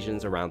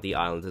occasions around the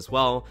island as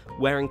well,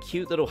 wearing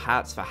cute little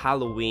hats for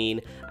Halloween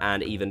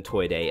and even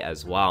Toy Day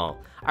as well.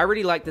 I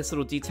really like this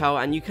little detail,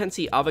 and you can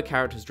see other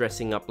characters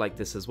dressing up like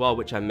this as well,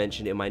 which I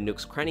mentioned in my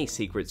Nook's Cranny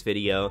Secrets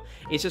video.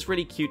 It's just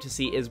really cute to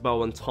see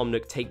Isabelle and Tom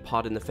Nook take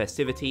part in the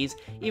festivities,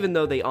 even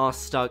though they are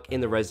stuck in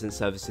the resident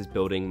services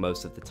building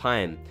most of the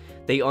time.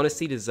 They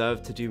honestly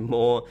deserve to do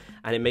more,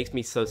 and it makes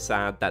me so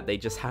sad that they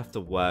just have to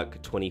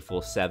work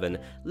 24/7.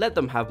 Let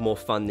them have more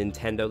fun,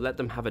 Nintendo. Let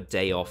them have a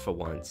day off for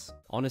once.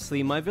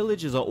 Honestly, my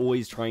villagers are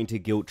always trying to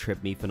guilt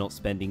trip me for not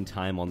spending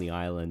time on the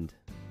island.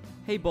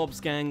 Hey Bob's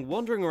gang,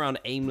 wandering around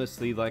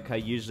aimlessly like I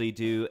usually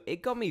do,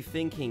 it got me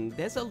thinking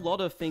there's a lot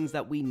of things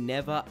that we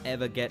never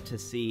ever get to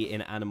see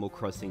in Animal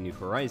Crossing New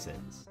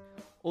Horizons.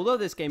 Although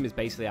this game is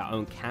basically our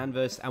own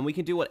canvas and we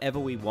can do whatever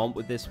we want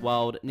with this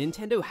world,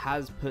 Nintendo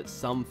has put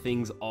some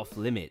things off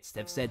limits.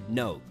 They've said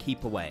no,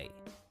 keep away.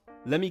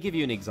 Let me give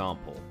you an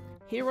example.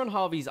 Here on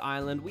Harvey's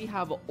Island we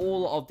have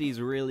all of these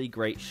really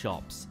great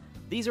shops.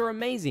 These are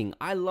amazing,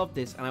 I love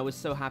this and I was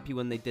so happy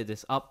when they did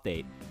this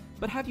update.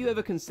 But have you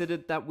ever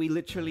considered that we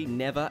literally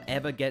never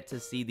ever get to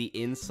see the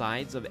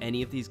insides of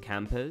any of these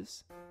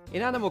campers?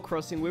 In Animal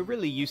Crossing, we're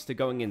really used to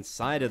going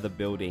inside of the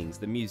buildings,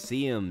 the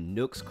museum,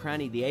 Nook's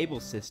Cranny, the Able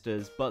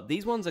Sisters, but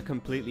these ones are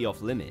completely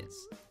off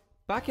limits.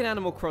 Back in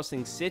Animal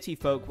Crossing City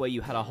Folk, where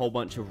you had a whole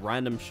bunch of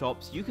random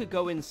shops, you could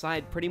go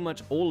inside pretty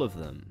much all of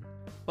them.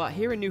 But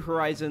here in New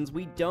Horizons,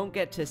 we don't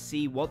get to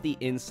see what the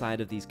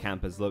inside of these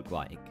campers look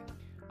like.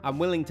 I'm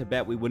willing to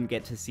bet we wouldn't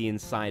get to see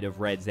inside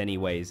of Red's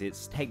anyways,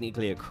 it's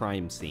technically a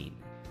crime scene.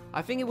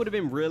 I think it would have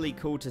been really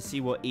cool to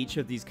see what each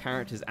of these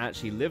characters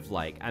actually live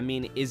like. I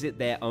mean, is it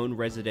their own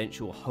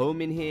residential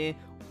home in here?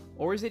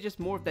 Or is it just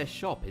more of their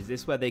shop? Is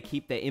this where they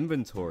keep their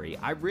inventory?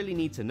 I really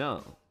need to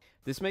know.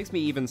 This makes me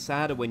even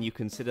sadder when you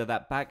consider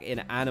that back in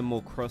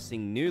Animal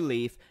Crossing New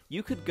Leaf,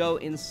 you could go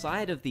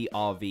inside of the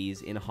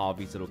RVs in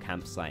Harvey's little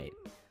campsite.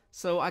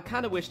 So I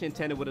kinda wish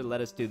Nintendo would have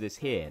let us do this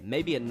here.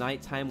 Maybe at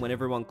nighttime when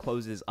everyone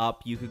closes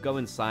up, you could go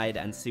inside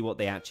and see what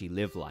they actually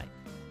live like.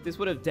 This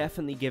would have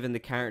definitely given the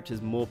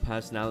characters more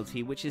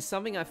personality, which is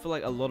something I feel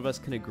like a lot of us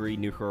can agree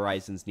New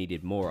Horizons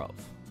needed more of.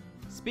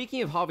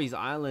 Speaking of Harvey's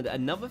Island,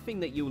 another thing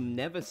that you'll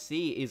never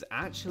see is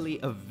actually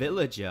a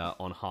villager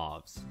on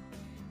Harv's.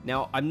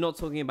 Now, I'm not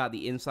talking about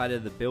the inside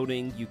of the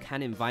building. You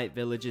can invite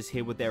villagers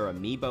here with their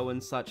amiibo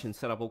and such and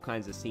set up all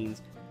kinds of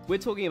scenes. We're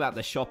talking about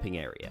the shopping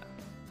area.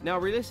 Now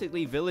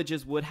realistically,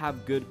 villagers would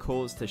have good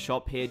cause to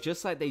shop here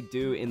just like they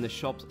do in the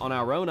shops on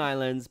our own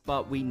islands,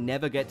 but we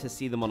never get to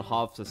see them on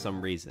Harv for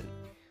some reason.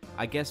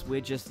 I guess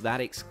we're just that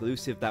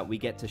exclusive that we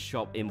get to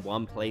shop in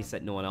one place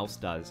that no one else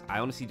does. I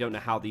honestly don't know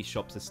how these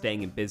shops are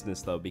staying in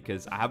business though,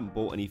 because I haven't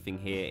bought anything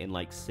here in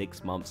like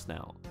 6 months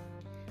now.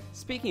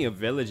 Speaking of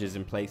villages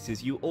and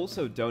places, you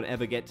also don't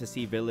ever get to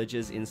see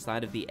villagers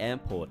inside of the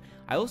airport.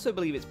 I also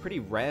believe it's pretty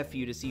rare for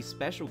you to see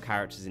special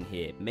characters in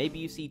here. Maybe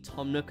you see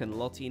Tom Nook and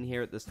Lottie in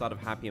here at the start of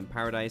Happy in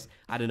Paradise.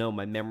 I don't know,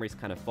 my memory's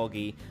kind of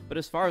foggy. But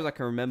as far as I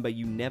can remember,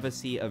 you never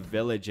see a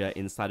villager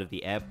inside of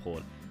the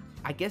airport.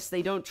 I guess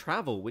they don't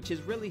travel, which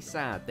is really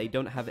sad. They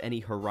don't have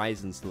any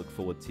horizons to look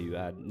forward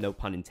to, no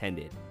pun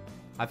intended.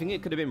 I think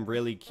it could have been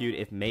really cute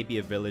if maybe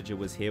a villager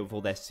was here with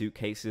all their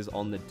suitcases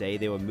on the day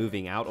they were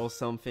moving out or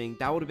something.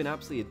 That would have been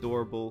absolutely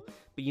adorable,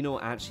 but you know,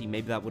 actually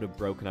maybe that would have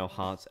broken our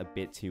hearts a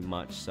bit too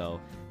much,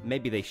 so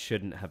maybe they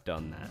shouldn't have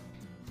done that.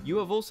 You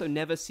have also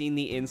never seen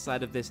the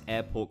inside of this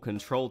airport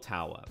control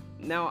tower.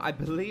 Now, I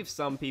believe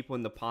some people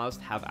in the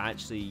past have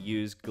actually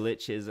used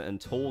glitches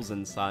and tools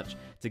and such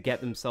to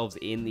get themselves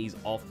in these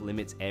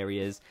off-limits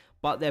areas,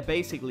 but they're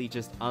basically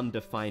just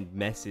undefined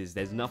messes.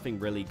 There's nothing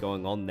really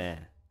going on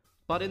there.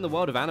 But in the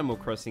world of Animal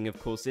Crossing, of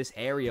course, this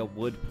area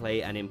would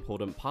play an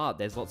important part.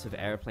 There's lots of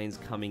airplanes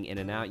coming in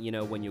and out, you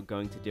know, when you're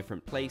going to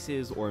different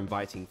places or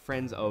inviting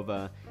friends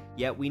over,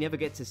 yet we never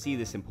get to see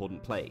this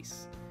important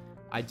place.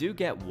 I do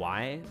get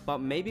why, but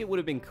maybe it would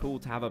have been cool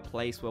to have a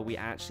place where we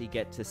actually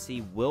get to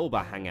see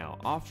Wilbur hang out.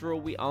 After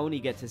all, we only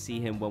get to see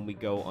him when we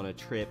go on a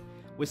trip.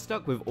 We're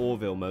stuck with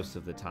Orville most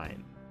of the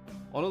time.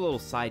 On a little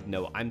side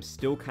note, I'm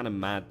still kind of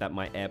mad that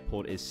my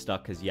airport is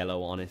stuck as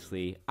yellow,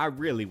 honestly. I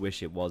really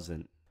wish it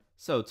wasn't.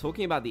 So,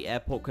 talking about the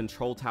airport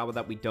control tower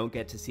that we don't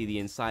get to see the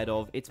inside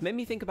of, it's made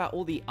me think about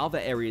all the other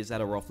areas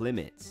that are off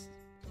limits.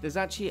 There's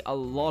actually a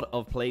lot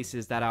of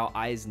places that our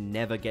eyes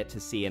never get to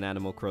see in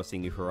Animal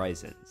Crossing New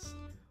Horizons.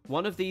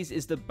 One of these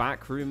is the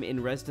back room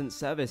in Resident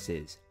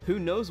Services. Who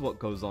knows what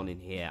goes on in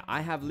here?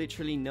 I have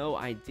literally no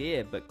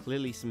idea, but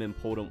clearly some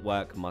important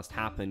work must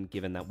happen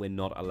given that we're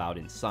not allowed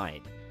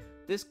inside.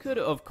 This could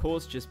of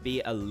course just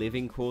be a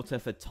living quarter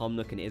for Tom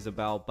Nook and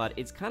Isabelle, but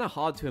it's kinda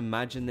hard to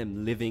imagine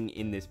them living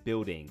in this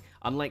building,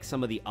 unlike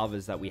some of the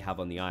others that we have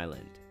on the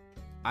island.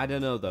 I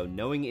don't know though,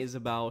 knowing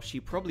Isabelle, she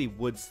probably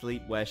would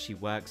sleep where she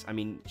works. I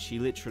mean, she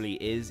literally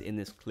is in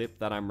this clip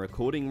that I'm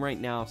recording right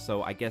now,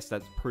 so I guess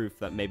that's proof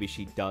that maybe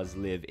she does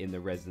live in the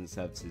Resident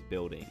Services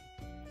building.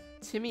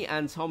 Timmy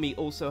and Tommy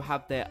also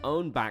have their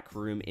own back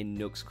room in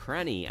Nook's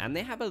Cranny, and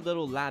they have a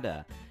little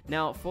ladder.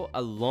 Now, for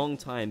a long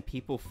time,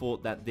 people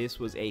thought that this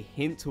was a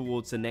hint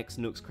towards the next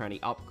Nook's Cranny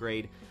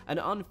upgrade, an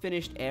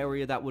unfinished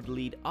area that would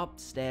lead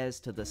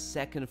upstairs to the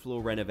second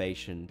floor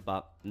renovation,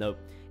 but nope,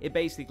 it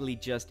basically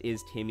just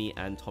is Timmy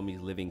and Tommy's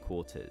living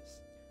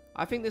quarters.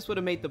 I think this would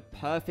have made the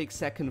perfect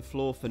second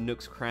floor for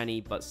Nook's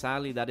Cranny, but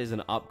sadly that is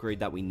an upgrade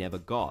that we never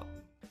got.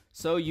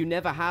 So you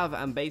never have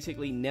and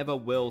basically never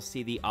will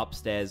see the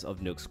upstairs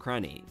of Nook's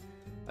Cranny.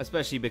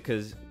 Especially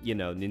because, you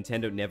know,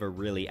 Nintendo never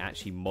really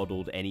actually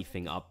modeled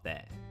anything up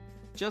there.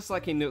 Just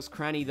like in Nook's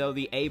Cranny though,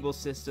 the Able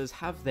Sisters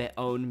have their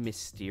own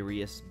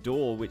mysterious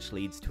door which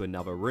leads to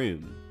another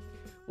room.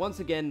 Once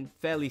again,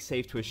 fairly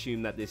safe to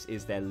assume that this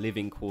is their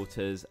living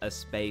quarters, a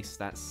space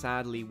that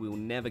sadly we'll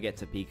never get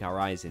to peek our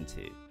eyes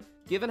into.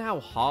 Given how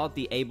hard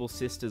the Able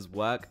sisters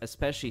work,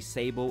 especially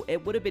Sable,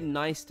 it would have been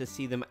nice to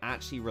see them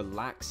actually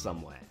relax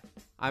somewhere.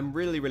 I'm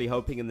really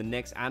hoping in the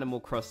next Animal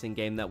Crossing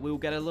game that we'll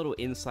get a little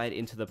insight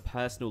into the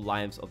personal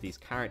lives of these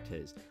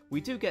characters. We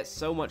do get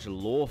so much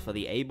lore for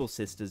the Able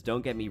sisters,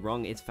 don't get me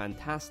wrong, it's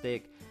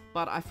fantastic,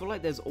 but I feel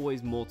like there's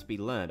always more to be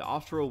learned.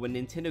 After all, when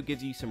Nintendo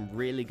gives you some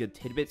really good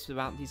tidbits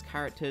about these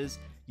characters,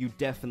 you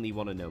definitely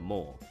want to know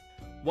more.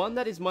 One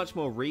that is much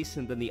more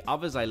recent than the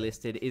others I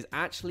listed is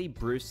actually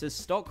Brewster's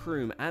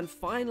stockroom, and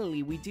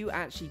finally we do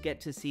actually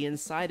get to see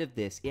inside of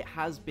this. It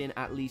has been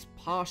at least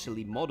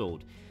partially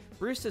modeled.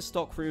 Brewster's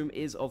stockroom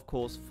is of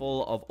course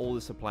full of all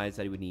the supplies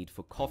that he would need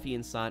for coffee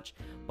and such,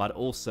 but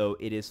also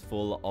it is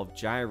full of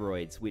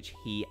gyroids, which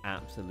he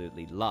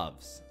absolutely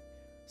loves.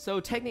 So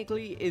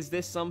technically, is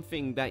this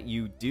something that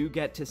you do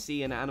get to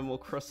see in Animal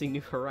Crossing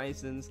New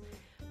Horizons?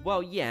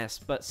 Well, yes,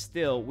 but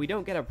still, we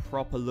don't get a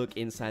proper look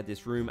inside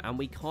this room, and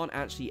we can't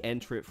actually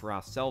enter it for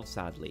ourselves,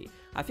 sadly.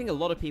 I think a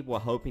lot of people are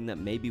hoping that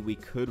maybe we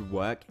could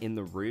work in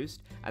the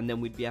roost, and then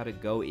we'd be able to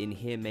go in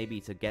here maybe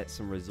to get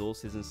some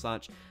resources and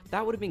such.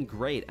 That would have been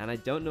great, and I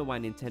don't know why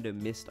Nintendo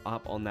missed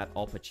up on that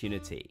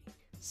opportunity.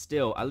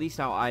 Still, at least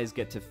our eyes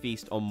get to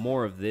feast on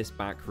more of this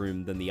back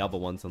room than the other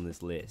ones on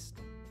this list.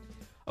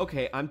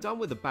 Okay, I'm done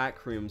with the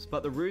back rooms,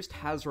 but the roost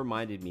has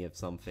reminded me of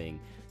something.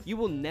 You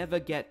will never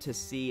get to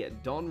see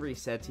Don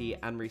Resetti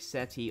and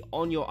Resetti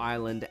on your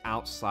island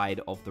outside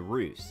of the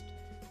roost.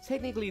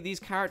 Technically, these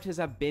characters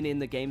have been in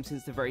the game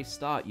since the very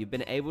start. You've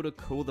been able to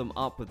call them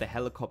up with the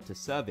helicopter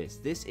service.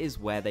 This is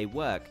where they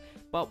work,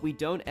 but we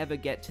don't ever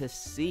get to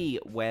see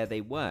where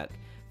they work.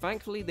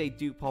 Thankfully, they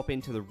do pop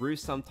into the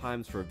roost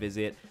sometimes for a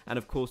visit, and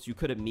of course you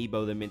could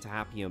amiibo them into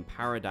Happy and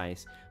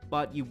Paradise,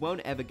 but you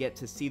won't ever get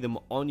to see them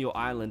on your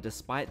island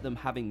despite them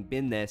having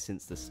been there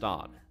since the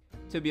start.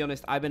 To be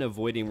honest, I've been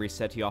avoiding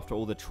Resetti after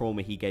all the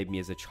trauma he gave me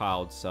as a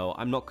child, so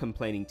I'm not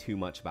complaining too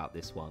much about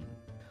this one.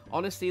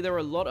 Honestly, there are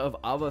a lot of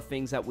other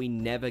things that we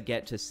never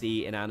get to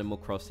see in Animal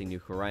Crossing New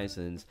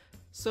Horizons.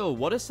 So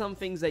what are some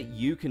things that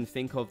you can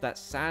think of that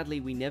sadly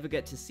we never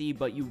get to see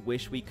but you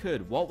wish we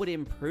could? What would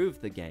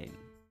improve the game?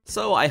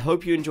 So I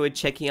hope you enjoyed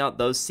checking out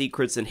those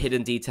secrets and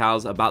hidden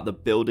details about the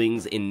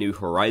buildings in New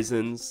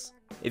Horizons.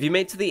 If you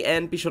made it to the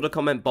end, be sure to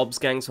comment Bob's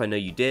Gang so I know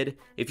you did.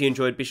 If you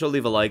enjoyed, be sure to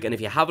leave a like, and if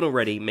you haven't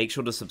already, make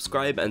sure to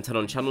subscribe and turn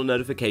on channel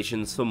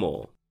notifications for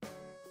more.